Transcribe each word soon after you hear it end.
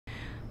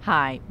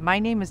Hi, my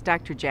name is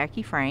Dr.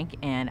 Jackie Frank,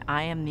 and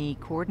I am the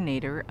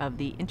coordinator of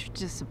the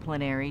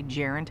Interdisciplinary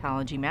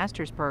Gerontology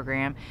Master's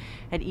Program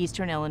at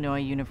Eastern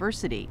Illinois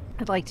University.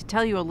 I'd like to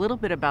tell you a little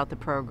bit about the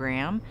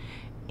program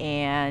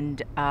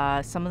and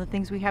some of the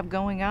things we have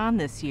going on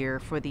this year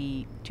for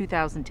the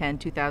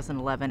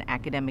 2010-2011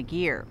 academic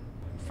year.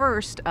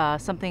 First,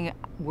 something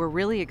we're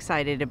really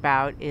excited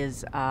about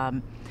is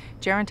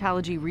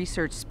Gerontology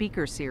Research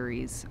Speaker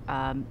Series.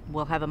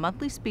 We'll have a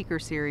monthly speaker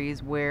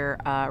series where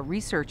a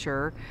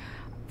researcher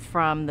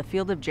from the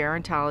field of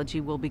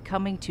gerontology will be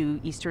coming to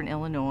Eastern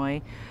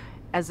Illinois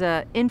as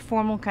an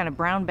informal kind of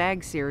brown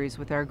bag series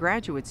with our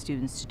graduate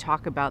students to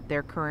talk about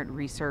their current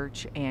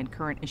research and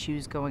current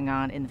issues going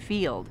on in the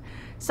field.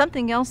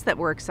 Something else that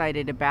we're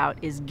excited about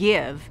is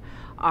GIVE,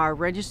 our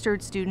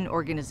registered student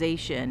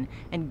organization,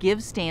 and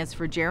GIVE stands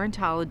for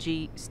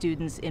Gerontology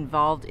Students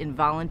Involved in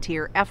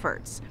Volunteer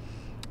Efforts.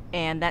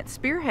 And that's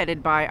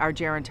spearheaded by our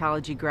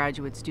gerontology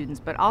graduate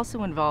students, but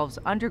also involves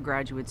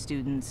undergraduate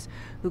students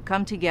who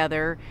come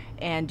together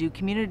and do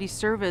community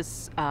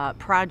service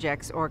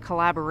projects or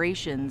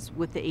collaborations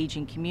with the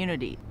aging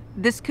community.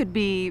 This could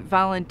be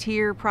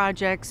volunteer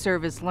projects,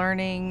 service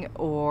learning,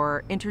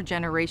 or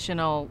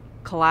intergenerational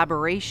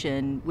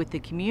collaboration with the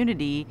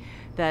community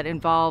that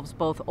involves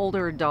both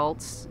older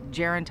adults,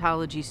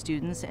 gerontology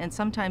students, and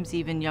sometimes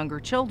even younger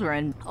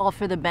children, all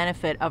for the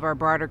benefit of our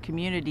broader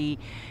community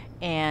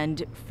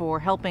and for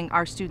helping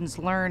our students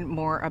learn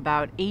more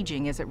about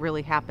aging as it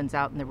really happens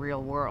out in the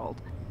real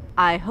world.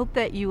 I hope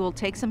that you will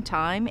take some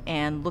time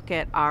and look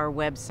at our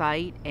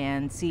website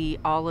and see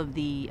all of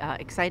the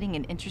exciting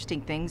and interesting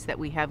things that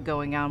we have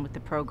going on with the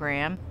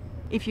program.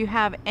 If you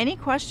have any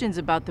questions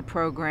about the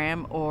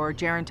program or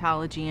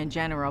gerontology in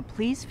general,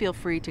 please feel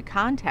free to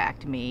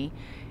contact me,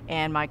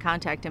 and my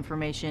contact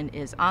information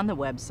is on the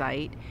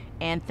website.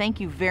 And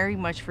thank you very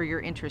much for your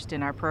interest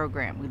in our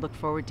program. We look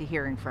forward to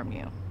hearing from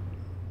you.